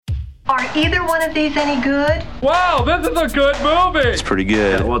Are either one of these any good? Wow, this is a good movie. It's pretty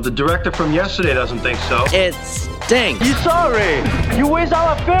good. Yeah, well, the director from yesterday doesn't think so. It stinks. You sorry? You waste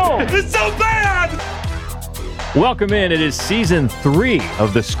our film. It's so bad. Welcome in. It is season 3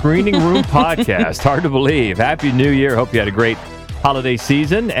 of the Screening Room Podcast. Hard to believe. Happy New Year. Hope you had a great holiday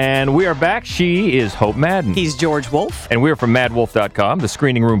season. And we are back. She is Hope Madden. He's George Wolf. And we are from madwolf.com, the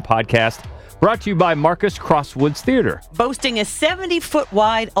Screening Room Podcast, brought to you by Marcus Crosswoods Theater. Boasting a 70-foot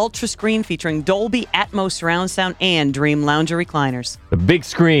wide ultra screen featuring Dolby Atmos surround sound and Dream Lounger recliners. The big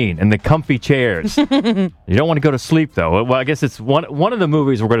screen and the comfy chairs. You don't want to go to sleep, though. Well, I guess it's one of the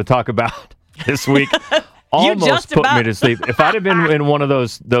movies we're going to talk about this week. Almost put me to sleep. If I'd have been in one of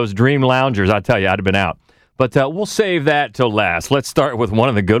those Dream Loungers, I tell you, I'd have been out. But we'll save that till last. Let's start with one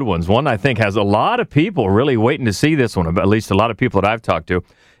of the good ones. One I think has a lot of people really waiting to see this one, at least a lot of people that I've talked to.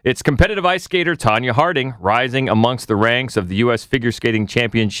 It's competitive ice skater Tonya Harding rising amongst the ranks of the U.S. Figure Skating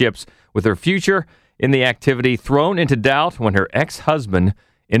Championships with her future in the activity thrown into doubt when her ex-husband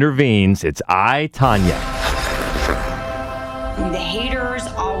intervenes. It's I, Tonya. The haters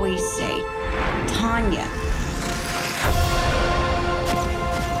always say, Tonya,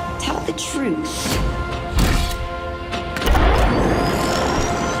 tell the truth.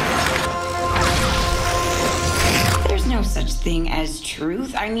 There's no such thing as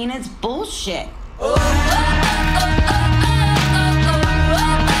truth. I mean, it's bullshit.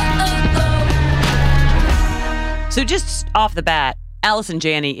 So just off the bat, Allison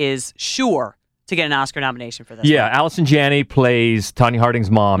Janney is sure to get an Oscar nomination for this. Yeah, Allison Janney plays Tonya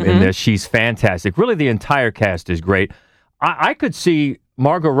Harding's mom in this. She's fantastic. Really, the entire cast is great. I could see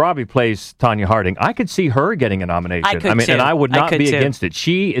Margot Robbie plays Tonya Harding. I could see her getting a nomination. I could too. And I would not be too. against it.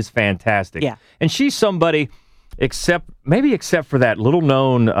 She is fantastic. Yeah. And she's somebody, except for that little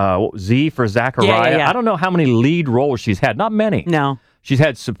known Z for Zachariah. Yeah. I don't know how many lead roles she's had. Not many. No. She's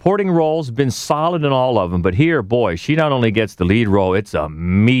had supporting roles, been solid in all of them. But here, boy, she not only gets the lead role, it's a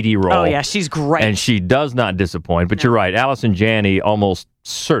meaty role. Oh, yeah, she's great. And she does not disappoint. But you're right, Allison Janney, almost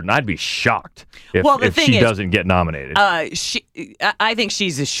certain. I'd be shocked if she doesn't get nominated. I think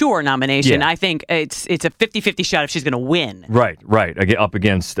she's a sure nomination. Yeah. I think it's a 50-50 shot if she's going to win. Right. Up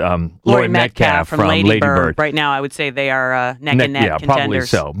against Laurie Metcalf from Lady Bird. Right now, I would say they are neck and neck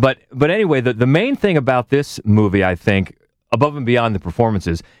contenders. Yeah, probably so. But anyway, the main thing about this movie, I think, above and beyond the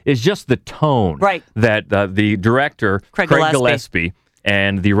performances, is just the tone that the director, Craig Gillespie,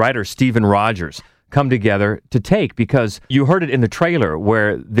 and the writer, Stephen Rogers, come together to take, because you heard it in the trailer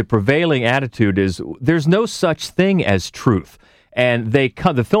where the prevailing attitude is there's no such thing as truth. And the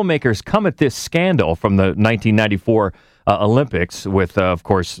filmmakers come at this scandal from the 1994 Olympics with, of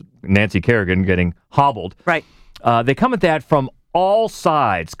course, Nancy Kerrigan getting hobbled. Right. They come at that from all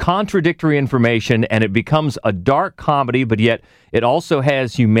sides, contradictory information, and it becomes a dark comedy, but yet it also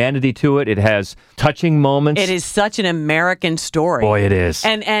has humanity to it. It has touching moments. It is such an American story. Boy, it is.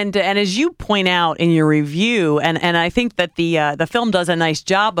 And as you point out in your review, and I think that the film does a nice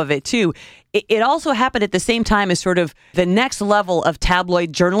job of it too, it also happened at the same time as sort of the next level of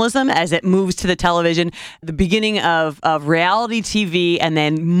tabloid journalism as it moves to the television, the beginning of reality TV, and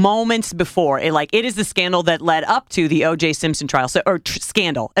then moments before. It is the scandal that led up to the O.J. Simpson trial,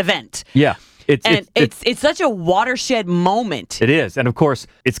 scandal event. Yeah. It's such a watershed moment. It is. And of course,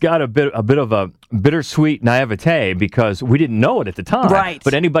 it's got a bit of a bittersweet naivete because we didn't know it at the time. Right.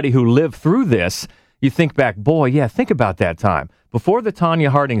 But anybody who lived through this, you think back, think about that time. Before the Tonya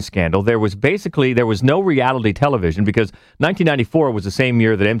Harding scandal, there was no reality television because 1994 was the same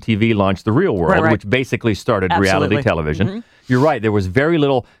year that MTV launched The Real World, which basically started reality television. Mm-hmm. You're right. There was very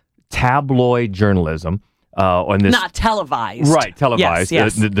little tabloid journalism. Not televised. Right, televised.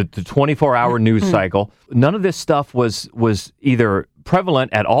 Yes. The 24-hour news cycle. None of this stuff was either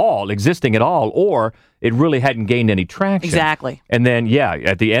prevalent at all, existing at all, or it really hadn't gained any traction. Exactly. And then,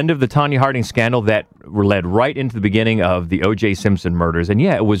 at the end of the Tonya Harding scandal, that led right into the beginning of the O.J. Simpson murders. And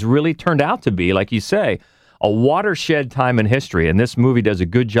it was really turned out to be, like you say, a watershed time in history. And this movie does a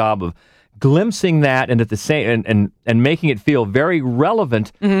good job of glimpsing that and at the same and making it feel very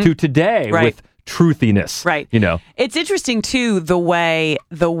relevant to today with truthiness. Right. It's interesting too the way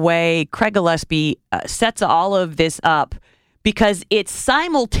Craig Gillespie sets all of this up, because it's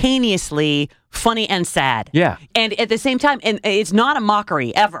simultaneously funny and sad. Yeah. And at the same time, and it's not a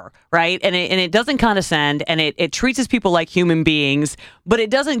mockery ever, right? And it doesn't condescend, and it treats people like human beings, but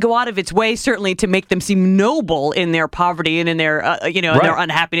it doesn't go out of its way, certainly, to make them seem noble in their poverty and in their, in their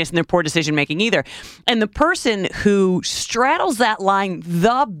unhappiness and their poor decision making either. And the person who straddles that line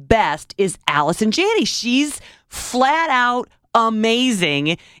the best is Allison Janney. She's flat out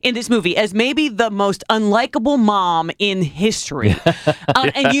amazing in this movie as maybe the most unlikable mom in history.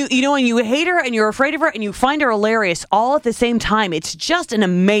 And you hate her and you're afraid of her and you find her hilarious all at the same time. It's just an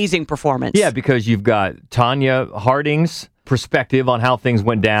amazing performance. Yeah, because you've got Tonya Harding's perspective on how things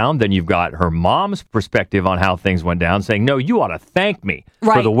went down. Then you've got her mom's perspective on how things went down, saying, no, you ought to thank me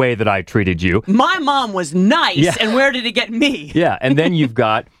for the way that I treated you. My mom was nice, and where did it get me? Yeah, and then you've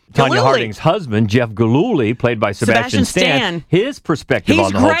got Tonya Harding's husband, Jeff Gillooly, played by Sebastian Stan. His perspective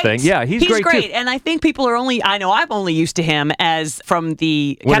on the whole thing. Yeah, he's great too. And I think people are I'm only used to him as from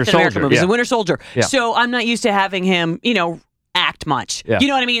the Captain America movies, the Winter Soldier. Yeah. So I'm not used to having him, act much. Yeah. You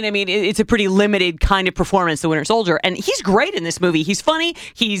know what I mean? I mean, it's a pretty limited kind of performance, the Winter Soldier. And he's great in this movie. He's funny.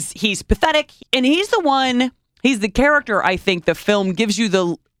 He's pathetic. And he's the character, I think, the film gives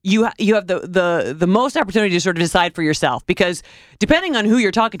you you have the most opportunity to sort of decide for yourself, because depending on who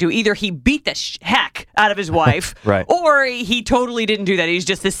you're talking to, either he beat the heck out of his wife, right, or he totally didn't do that. He's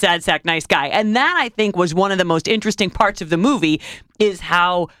just this sad sack nice guy. And that, I think, was one of the most interesting parts of the movie, is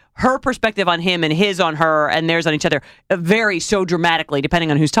how her perspective on him and his on her and theirs on each other vary so dramatically depending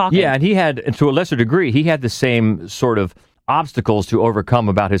on who's talking. Yeah, and he had, to a lesser degree, he had the same sort of obstacles to overcome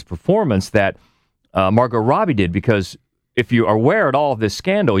about his performance that Margot Robbie did, because if you are aware at all of this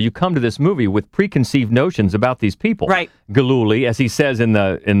scandal, you come to this movie with preconceived notions about these people. Right. Gillooly, as he says in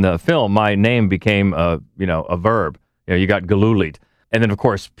the film, my name became a verb. You got Gilloolied. And then, of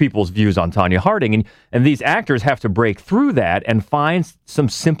course, people's views on Tonya Harding. And these actors have to break through that and find some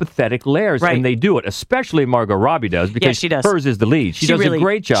sympathetic layers. Right. And they do it, especially Margot Robbie does, because she does. Hers is the lead. She does a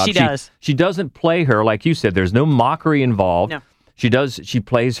great job. She does. She doesn't play her, like you said. There's no mockery involved. No. She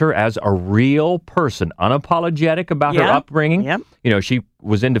plays her as a real person, unapologetic about her upbringing. Yep. She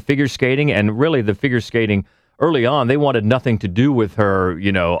was into figure skating, and really the figure skating early on, they wanted nothing to do with her,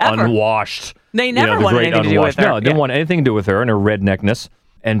 unwashed. They never wanted anything to do with her. No, didn't want anything to do with her and her redneckness.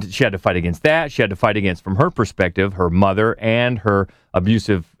 And she had to fight against that. She had to fight against, from her perspective, her mother and her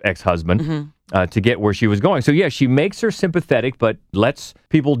abusive ex-husband to get where she was going. So, yeah, she makes her sympathetic, but lets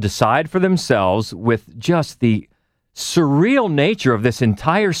people decide for themselves with just the surreal nature of this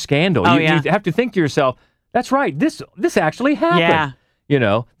entire scandal. You have to think to yourself, that's right, this actually happened.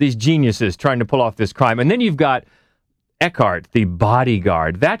 Yeah. These geniuses trying to pull off this crime. And then you've got Eckhart, the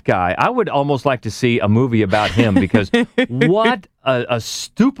bodyguard. That guy, I would almost like to see a movie about him, because what a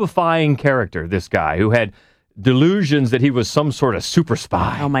stupefying character, this guy, who had delusions that he was some sort of super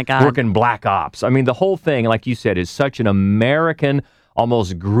spy. Oh, my God. Working black ops. I mean, the whole thing, like you said, is such an American,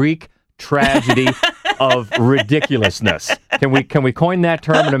 almost Greek tragedy of ridiculousness. Can we coin that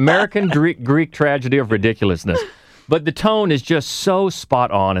term? An American Greek tragedy of ridiculousness. But the tone is just so spot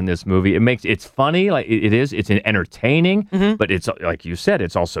on in this movie. It's funny, like it is. It's entertaining, but it's, like you said,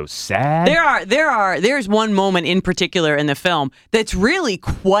 it's also sad. There's one moment in particular in the film that's really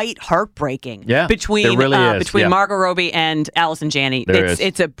quite heartbreaking. Yeah, between Margot Robbie and Allison Janney.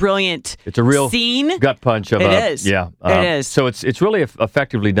 It's a brilliant. It's a real scene. Gut punch of it is. Yeah, it is. So it's really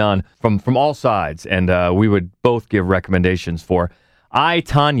effectively done from all sides, and we would both give recommendations for I,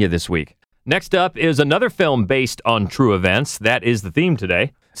 Tonya this week. Next up is another film based on true events. That is the theme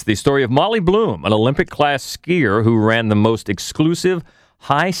today. It's the story of Molly Bloom, an Olympic-class skier who ran the most exclusive,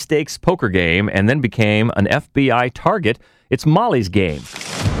 high-stakes poker game and then became an FBI target. It's Molly's Game.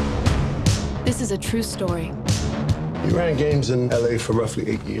 This is a true story. You ran games in L.A. for roughly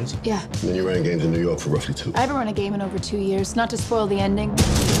 8 years? Yeah. And then you ran games in New York for roughly 2. I haven't run a game in over 2 years, not to spoil the ending.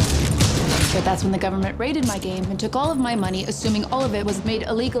 But that's when the government raided my game and took all of my money, assuming all of it was made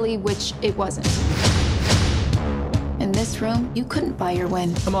illegally, which it wasn't. In this room, you couldn't buy your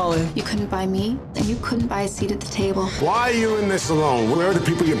win. I'm all in. You couldn't buy me, and you couldn't buy a seat at the table. Why are you in this alone? Where are the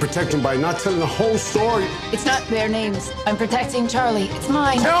people you're protecting by not telling the whole story? It's not their names. I'm protecting Charlie. It's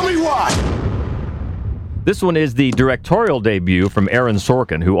mine. Tell me why! This one is the directorial debut from Aaron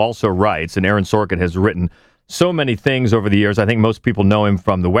Sorkin, who also writes, and Aaron Sorkin has written so many things over the years. I think most people know him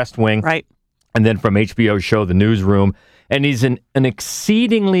from The West Wing. Right. And then from HBO's show, The Newsroom. And he's an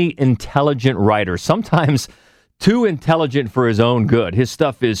exceedingly intelligent writer, sometimes too intelligent for his own good. His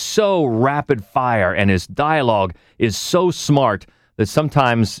stuff is so rapid fire, and his dialogue is so smart that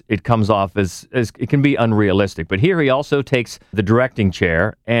sometimes it comes off as it can be unrealistic. But here he also takes the directing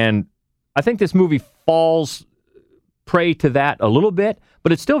chair, and I think this movie falls prey to that a little bit,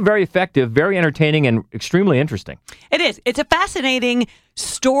 but it's still very effective, very entertaining, and extremely interesting. It is. It's a fascinating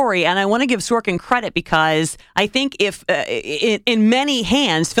story, and I want to give Sorkin credit because I think if in many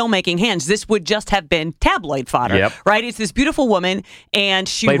hands, filmmaking hands, this would just have been tabloid fodder, right? It's this beautiful woman, and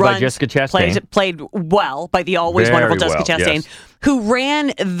she played by Jessica Chastain. Played well by the always Very wonderful Jessica well, Chastain, yes. who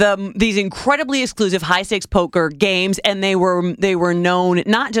ran these incredibly exclusive high stakes poker games, and they were known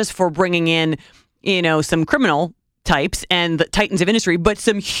not just for bringing in, some criminal types and the titans of industry, but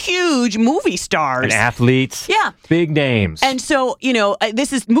some huge movie stars and athletes, big names. And so,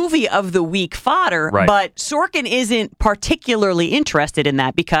 this is movie of the week fodder, but Sorkin isn't particularly interested in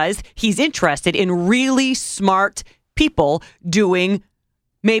that because he's interested in really smart people doing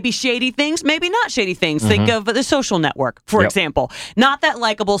maybe shady things, maybe not shady things. Think of The Social Network, for example. Not that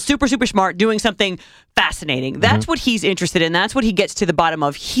likable, super, super smart, doing something fascinating. That's what he's interested in. That's what he gets to the bottom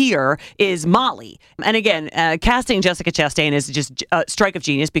of here is Molly. And again, casting Jessica Chastain is just a strike of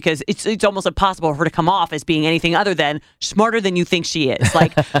genius because it's almost impossible for her to come off as being anything other than smarter than you think she is.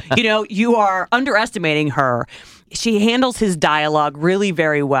 Like, you are underestimating her. She handles his dialogue really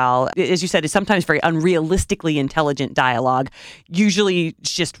very well. As you said, it's sometimes very unrealistically intelligent dialogue. Usually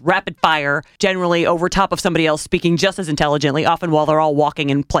it's just rapid fire, generally over top of somebody else speaking just as intelligently, often while they're all walking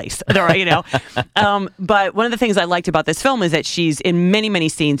in place. But one of the things I liked about this film is that she's, in many, many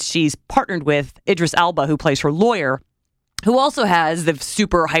scenes, she's partnered with Idris Elba, who plays her lawyer, who also has the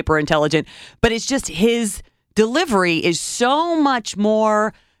super hyper intelligent, but it's just his delivery is so much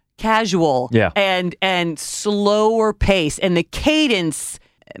more casual and slower pace, and the cadence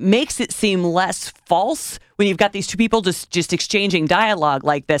makes it seem less false when you've got these two people just exchanging dialogue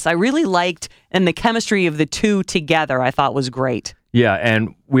like this. I really liked, and the chemistry of the two together I thought was great. Yeah,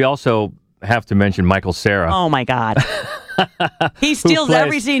 and we also have to mention Michael Cera. Oh my God. He steals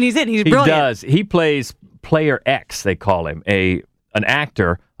every scene he's in. He's brilliant. He does. He plays Player X, they call him, an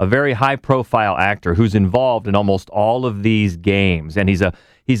actor, a very high-profile actor who's involved in almost all of these games, and he's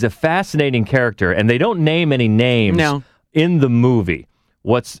a fascinating character, and they don't name any names in the movie.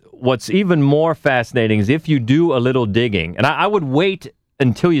 What's even more fascinating is if you do a little digging, and I would wait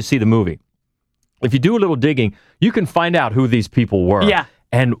until you see the movie. If you do a little digging, you can find out who these people were. Yeah.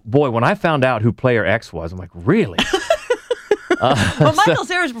 And boy, when I found out who Player X was, I'm like, really? But Michael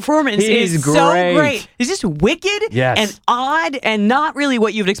Cera's performance is so great. He's just wicked and odd and not really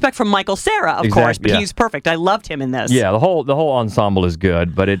what you would expect from Michael Cera, of course, but he's perfect. I loved him in this. Yeah, the whole ensemble is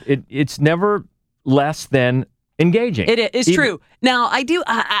good, but it's never less than engaging. It's true. Now,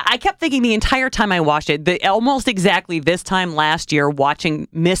 I kept thinking the entire time I watched it, almost exactly this time last year, watching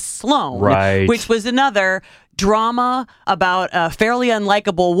Miss Sloane, which was another drama about a fairly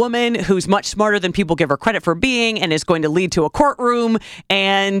unlikable woman who's much smarter than people give her credit for being and is going to lead to a courtroom.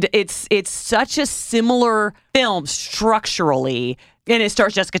 And it's such a similar film structurally, and it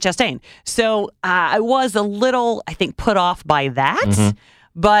stars Jessica Chastain. So I was a little, I think, put off by that.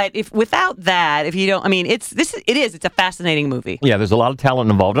 But without that, if you don't, I mean, it's a fascinating movie. Yeah, there's a lot of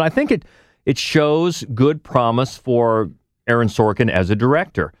talent involved, and I think it shows good promise for Aaron Sorkin as a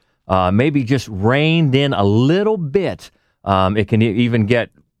director. Maybe just reined in a little bit, it can even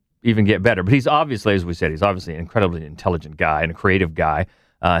get better. But he's obviously, as we said, he's obviously an incredibly intelligent guy and a creative guy,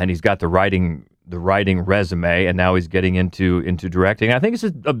 and he's got the writing resume, and now he's getting into directing. I think it's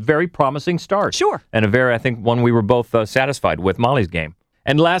a very promising start. Sure. And I think one we were both satisfied with, Molly's Game.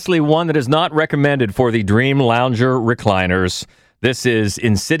 And lastly, one that is not recommended for the Dream Lounger recliners. This is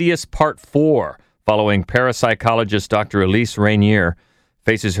Insidious Part 4, following parapsychologist Dr. Elise Rainier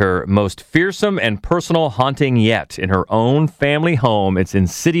faces her most fearsome and personal haunting yet in her own family home. It's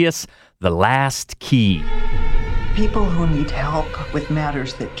Insidious, The Last Key. People who need help with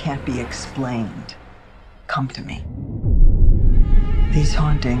matters that can't be explained come to me. These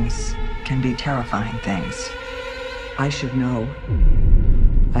hauntings can be terrifying things. I should know.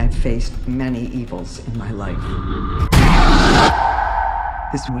 I've faced many evils in my life.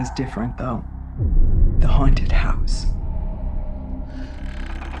 This was different, though. The haunted house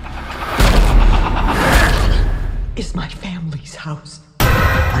is my family's house.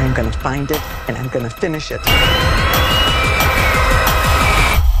 I am gonna find it, and I'm gonna finish it.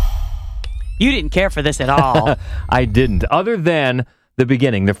 You didn't care for this at all. I didn't, other than the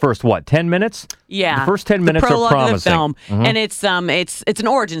beginning, the first 10 minutes? Yeah. The first 10 minutes are promising. Of the film. And it's an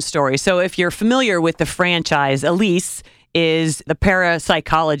origin story. So if you're familiar with the franchise, Elise is the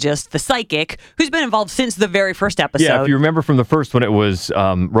parapsychologist, the psychic, who's been involved since the very first episode. Yeah, if you remember from the first one, it was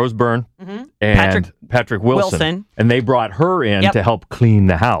Rose Byrne and Patrick Wilson. And they brought her in to help clean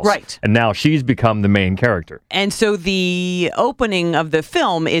the house. Right. And now she's become the main character. And so the opening of the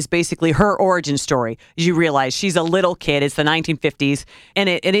film is basically her origin story. As you realize, she's a little kid. It's the 1950s. And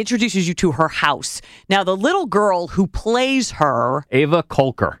it introduces you to her house. Now, the little girl who plays her... Ava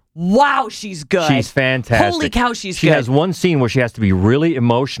Kolker. Wow, she's good. She's fantastic. Holy cow, she's good. She has one scene where she has to be really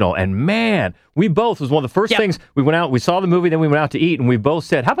emotional. And man, we both, was one of the first things, we went out, we saw the movie, then we went out to eat, and we both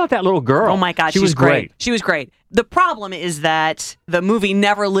said, how about that little girl? Oh my God, she was great. She was great. The problem is that the movie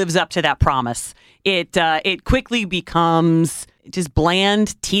never lives up to that promise. It quickly becomes just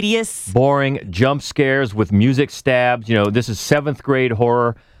bland, tedious. Boring, jump scares with music stabs. You know, this is 7th grade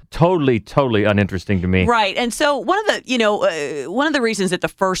horror. Totally uninteresting to me. Right. And so one of the reasons that the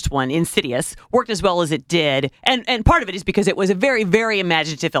first one, Insidious, worked as well as it did, and part of it is because it was a very, very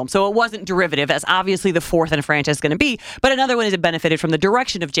imaginative film. So it wasn't derivative, as obviously the fourth in a franchise is going to be. But another one is it benefited from the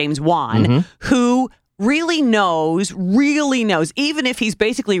direction of James Wan, who really knows, even if he's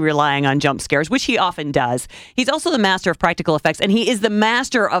basically relying on jump scares, which he often does. He's also the master of practical effects, and he is the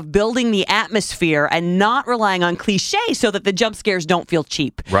master of building the atmosphere and not relying on cliche so that the jump scares don't feel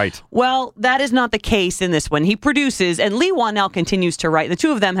cheap. Right. Well, that is not the case in this one. He produces, and Lee Whannell continues to write. The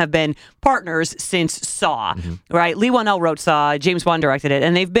two of them have been partners since Saw, right? Lee Whannell wrote Saw, James Wan directed it,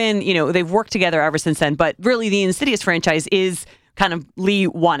 and they've been, they've worked together ever since then. But really, the Insidious franchise is kind of Lee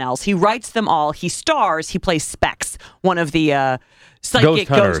Whannell's. He writes them all. He stars. He plays Specs, one of the psychic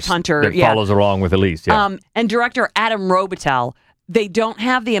ghost hunter that follows along with Elise. Yeah. And director Adam Robitel. They don't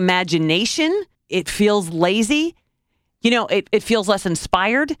have the imagination. It feels lazy. It feels less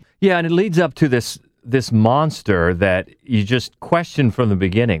inspired. Yeah, and it leads up to this monster that you just question from the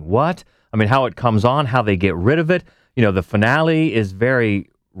beginning. What? I mean, how it comes on, how they get rid of it. The finale is very...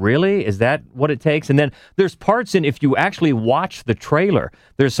 Really? Is that what it takes? And then there's parts if you actually watch the trailer,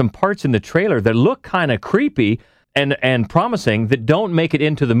 there's some parts in the trailer that look kind of creepy and promising that don't make it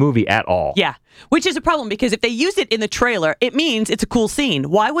into the movie at all. Yeah, which is a problem because if they use it in the trailer, it means it's a cool scene.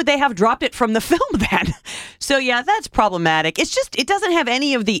 Why would they have dropped it from the film then? So yeah, that's problematic. It's just, it doesn't have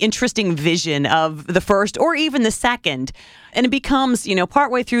any of the interesting vision of the first or even the second. And it becomes,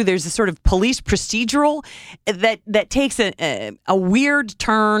 partway through, there's a sort of police procedural that takes a weird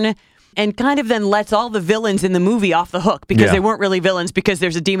turn and kind of then lets all the villains in the movie off the hook because they weren't really villains because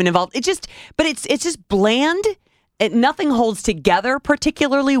there's a demon involved. It's just bland. Nothing holds together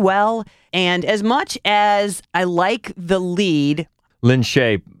particularly well. And as much as I like the lead... Lynn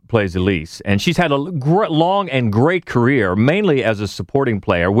Shay plays Elise, and she's had a long and great career, mainly as a supporting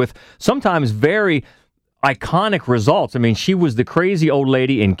player, with sometimes very iconic results. I mean, she was the crazy old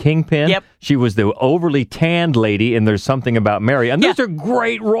lady in Kingpin. Yep. She was the overly tanned lady in There's Something About Mary. And those are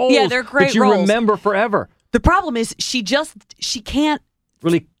great roles. Yeah, they're great that you remember forever. The problem is she can't...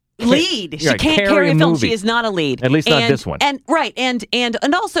 Really lead. She can't carry a film. She is not a lead. At least not this one. And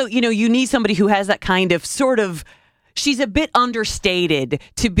also, you need somebody who has that kind of sort of... She's a bit understated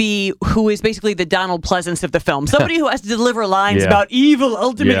to be who is basically the Donald Pleasance of the film. Somebody who has to deliver lines about evil,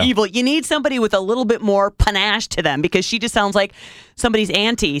 ultimate evil. You need somebody with a little bit more panache to them because she just sounds like somebody's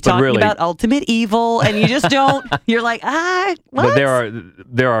auntie talking about ultimate evil, and you just don't. You're like, what? But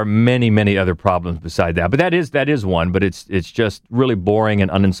there are many other problems beside that. But that is one. But it's just really boring and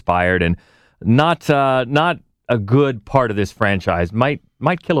uninspired, and not a good part of this franchise. Might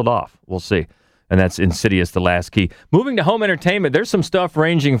kill it off. We'll see. And that's Insidious, The Last Key. Moving to home entertainment, there's some stuff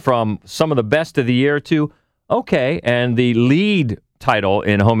ranging from some of the best of the year to okay. And the lead title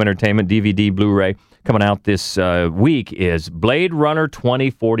in home entertainment, DVD, Blu-ray, coming out this week is Blade Runner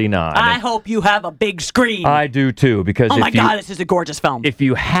 2049. I hope you have a big screen. I do too, because oh my God, this is a gorgeous film. If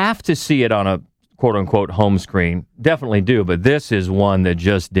you have to see it on a quote-unquote home screen, definitely do, but this is one that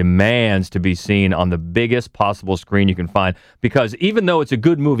just demands to be seen on the biggest possible screen you can find, because even though it's a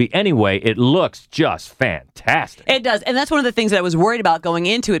good movie anyway, it looks just fantastic. It does, and that's one of the things that I was worried about going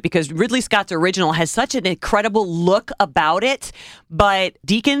into it, because Ridley Scott's original has such an incredible look about it, but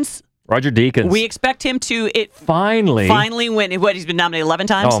Roger Deakins. We expect him to finally win. What, he's been nominated 11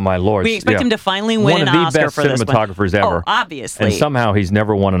 times? Oh, my Lord. We expect him to finally win an Oscar for this one. One of the best cinematographers ever. Oh, obviously. And somehow he's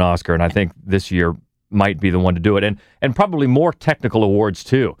never won an Oscar, and I think this year might be the one to do it. And probably more technical awards,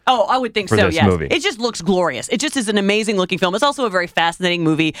 too. Oh, I would think so, yes. Movie. It just looks glorious. It just is an amazing-looking film. It's also a very fascinating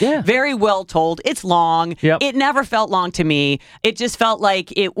movie. Yeah. Very well told. It's long. Yep. It never felt long to me. It just felt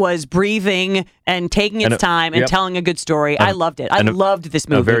like it was breathing and taking its time and telling a good story. I loved it. I loved this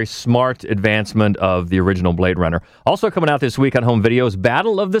movie. A very smart advancement of the original Blade Runner. Also coming out this week on home videos,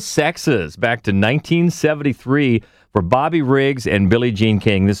 Battle of the Sexes. Back to 1973 for Bobby Riggs and Billie Jean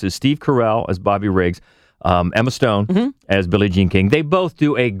King. This is Steve Carell as Bobby Riggs, Emma Stone as Billie Jean King. They both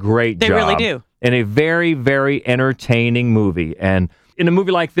do a great job. They really do. In a very, very entertaining movie. And in a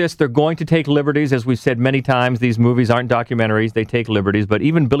movie like this, they're going to take liberties. As we've said many times, these movies aren't documentaries. They take liberties. But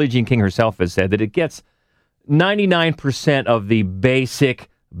even Billie Jean King herself has said that it gets 99% of the basic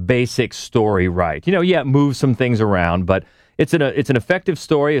story right. It moves some things around, but it's an effective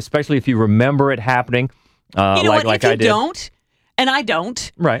story, especially if you remember it happening. If you don't, and I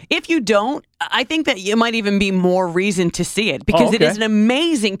don't, right? If you don't, I think that you might even be more reason to see it because it is an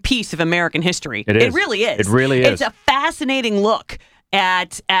amazing piece of American history. It is. It really is. It really is. It's a fascinating look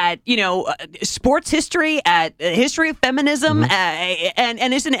at sports history, at history of feminism,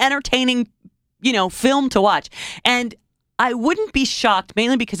 and it's an entertaining film to watch. And I wouldn't be shocked,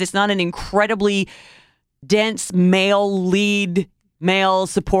 mainly because it's not an incredibly dense male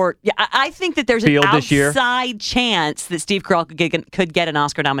support. Yeah, I think that there's an outside chance that Steve Carell could get an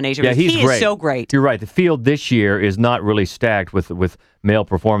Oscar nomination. Yeah, he is so great. You're right. The field this year is not really stacked with male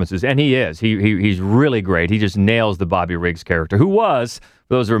performances, and he is. He's really great. He just nails the Bobby Riggs character, who was,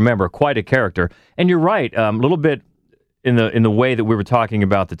 for those who remember, quite a character. And you're right, a little bit in the way that we were talking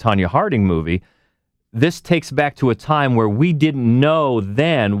about the Tonya Harding movie. This takes back to a time where we didn't know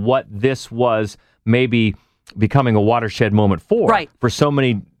then what this was maybe becoming a watershed moment for so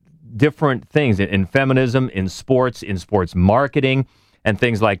many different things in feminism, in sports marketing, and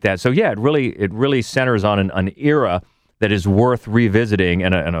things like that. So yeah, it really centers on an era that is worth revisiting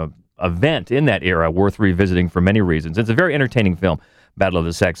and an event in that era worth revisiting for many reasons. It's a very entertaining film, Battle of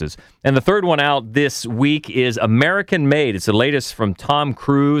the Sexes. And the third one out this week is American Made. It's the latest from Tom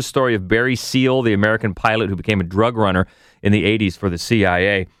Cruise, story of Barry Seal, the American pilot who became a drug runner in the 80s for the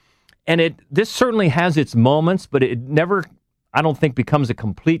CIA. And this certainly has its moments, but it never, I don't think, becomes a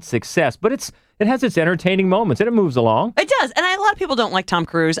complete success. But it has its entertaining moments, and it moves along. It does. And a lot of people don't like Tom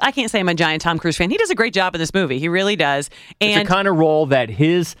Cruise. I can't say I'm a giant Tom Cruise fan. He does a great job in this movie. He really does. And it's the kind of role that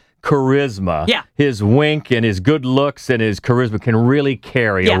his charisma, his wink and his good looks and his charisma can really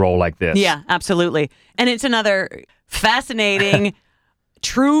carry a role like this. Yeah, absolutely. And it's another fascinating,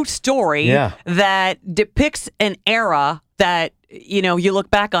 true story that depicts an era that you look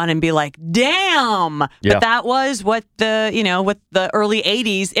back on and be like, damn. Yeah. But that was what with the early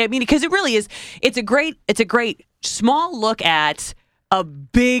 80s. I mean, because it really is, it's a great small look at a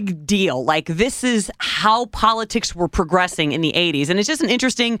big deal. Like, this is how politics were progressing in the 80s. And it's just an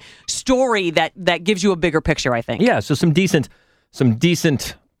interesting story that gives you a bigger picture, I think. Yeah, so some decent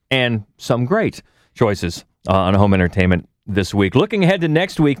and some great choices on home entertainment this week. Looking ahead to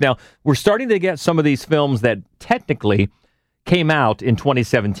next week, now, we're starting to get some of these films that technically came out in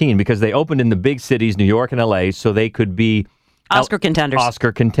 2017 because they opened in the big cities, New York and LA, so they could be Oscar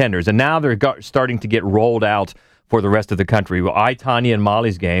contenders. And now they're starting to get rolled out for the rest of the country. Well, Tonya, and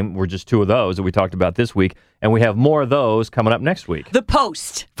Molly's Game were just two of those that we talked about this week, and we have more of those coming up next week. The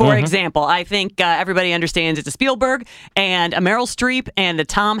Post, for example. I think everybody understands it's a Spielberg and a Meryl Streep and a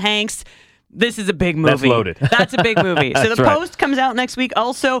Tom Hanks. This is a big movie. That's loaded. That's a big movie. So The Post comes out next week.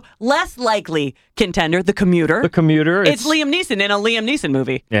 Also, less likely contender, The Commuter. The Commuter. It's Liam Neeson in a Liam Neeson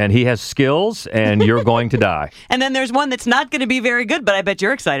movie. And he has skills, and you're going to die. And then there's one that's not going to be very good, but I bet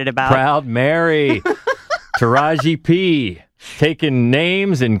you're excited about. Proud Mary. Taraji P. Taking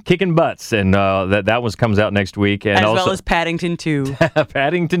names and kicking butts. And that one comes out next week. And as well as Paddington 2.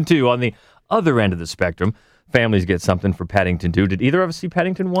 Paddington 2 on the other end of the spectrum. Families get something for Paddington 2. Did either of us see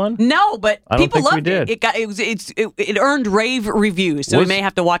Paddington 1? No, but people loved it. It earned rave reviews, so we may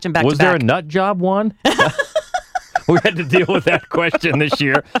have to watch them back to back. Was there a nut job 1? We had to deal with that question this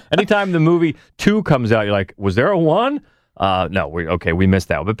year. Anytime the movie 2 comes out, you're like, was there a 1? No, we missed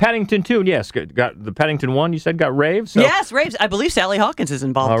that one. But Paddington 2, yes, got the Paddington 1, you said, got raves? So. Yes, raves. I believe Sally Hawkins is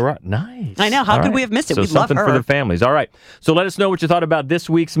involved. All right, nice. I know. How could we have missed it? So we love her. something for the families. All right. So let us know what you thought about this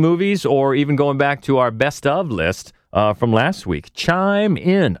week's movies or even going back to our best of list from last week. Chime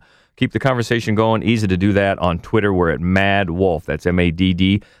in. Keep the conversation going. Easy to do that on Twitter. We're at Mad Wolf. That's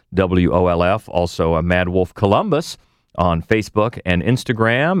MADDWOLF. Also, Mad Wolf Columbus on Facebook and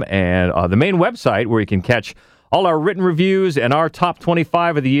Instagram. And the main website where you can catch all our written reviews and our top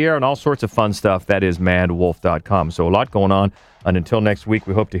 25 of the year and all sorts of fun stuff. That is madwolf.com. So a lot going on. And until next week,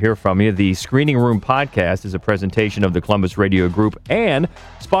 we hope to hear from you. The Screening Room Podcast is a presentation of the Columbus Radio Group and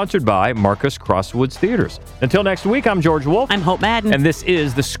sponsored by Marcus Crosswoods Theaters. Until next week, I'm George Wolf. I'm Hope Madden. And this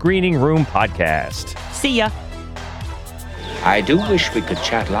is the Screening Room Podcast. See ya. I do wish we could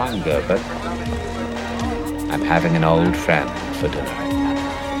chat longer, but I'm having an old friend for dinner.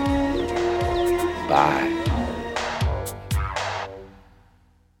 Bye.